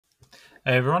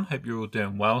Hey everyone, hope you're all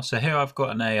doing well. So here I've got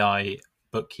an AI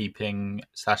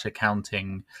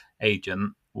bookkeeping/accounting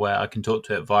agent where I can talk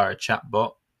to it via a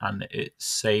chatbot and it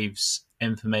saves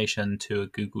information to a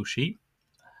Google Sheet.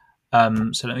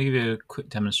 So let me give you a quick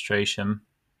demonstration.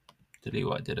 Delete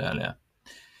what I did earlier.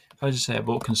 If I just say I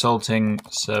bought consulting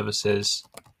services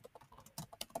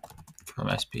from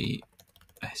SP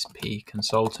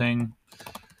Consulting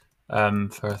for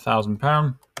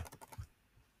 £1,000.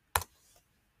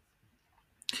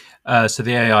 So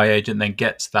the AI agent then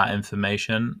gets that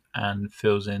information and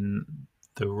fills in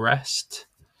the rest.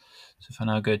 So if I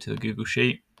now go to the Google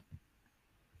Sheet,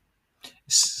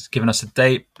 it's given us a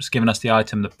date, it's given us the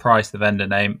item, the price, the vendor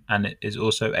name, and it is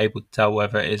also able to tell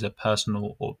whether it is a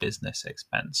personal or business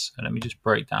expense. So let me just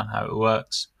break down how it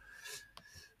works.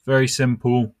 Very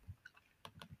simple.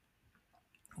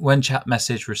 When chat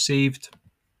message received,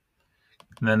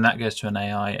 and then that goes to an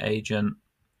AI agent.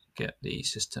 Get the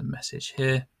system message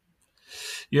here.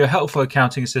 You're a helpful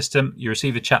accounting assistant. You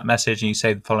receive a chat message and you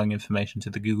save the following information to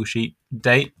the Google Sheet.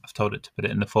 Date, I've told it to put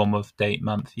it in the form of date,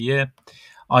 month, year.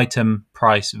 Item,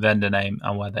 price, vendor name,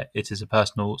 and whether it is a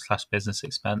personal/business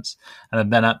expense.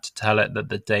 And then up to tell it that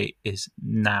the date is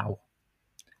now.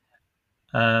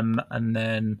 And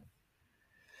then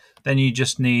you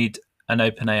just need an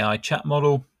OpenAI chat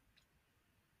model.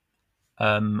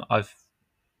 I've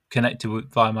connected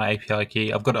via my API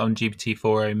key. I've got it on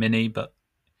GPT-4o Mini, but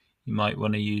you might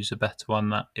want to use a better one.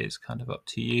 That is kind of up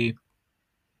to you.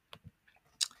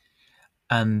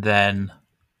 And then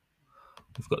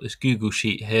we've got this Google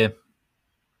Sheet here.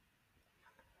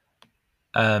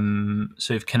 So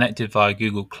we've connected via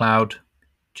Google Cloud.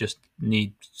 Just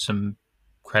need some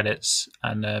credits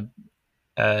and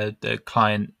the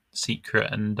client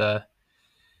secret and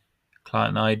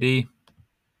client ID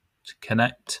to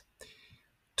connect.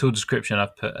 Tool description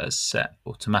I've put as set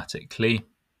automatically.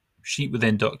 Sheet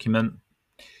within document.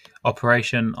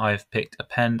 Operation I've picked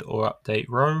append or update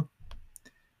row.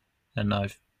 And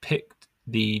I've picked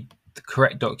the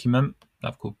correct document.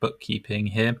 I've called bookkeeping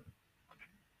here.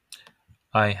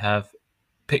 I have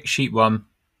picked sheet 1.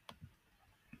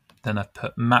 Then I've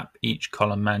put map each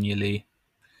column manually.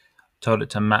 Told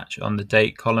it to match on the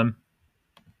date column.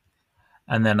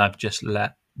 And then I've just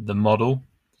let the model,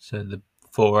 so the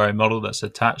 4o model that's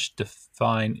attached,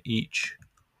 define each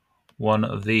one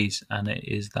of these. And it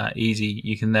is that easy.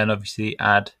 You can then obviously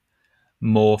add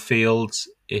more fields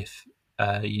if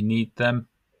you need them.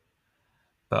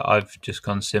 But I've just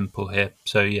gone simple here.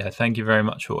 So yeah, thank you very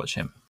much for watching.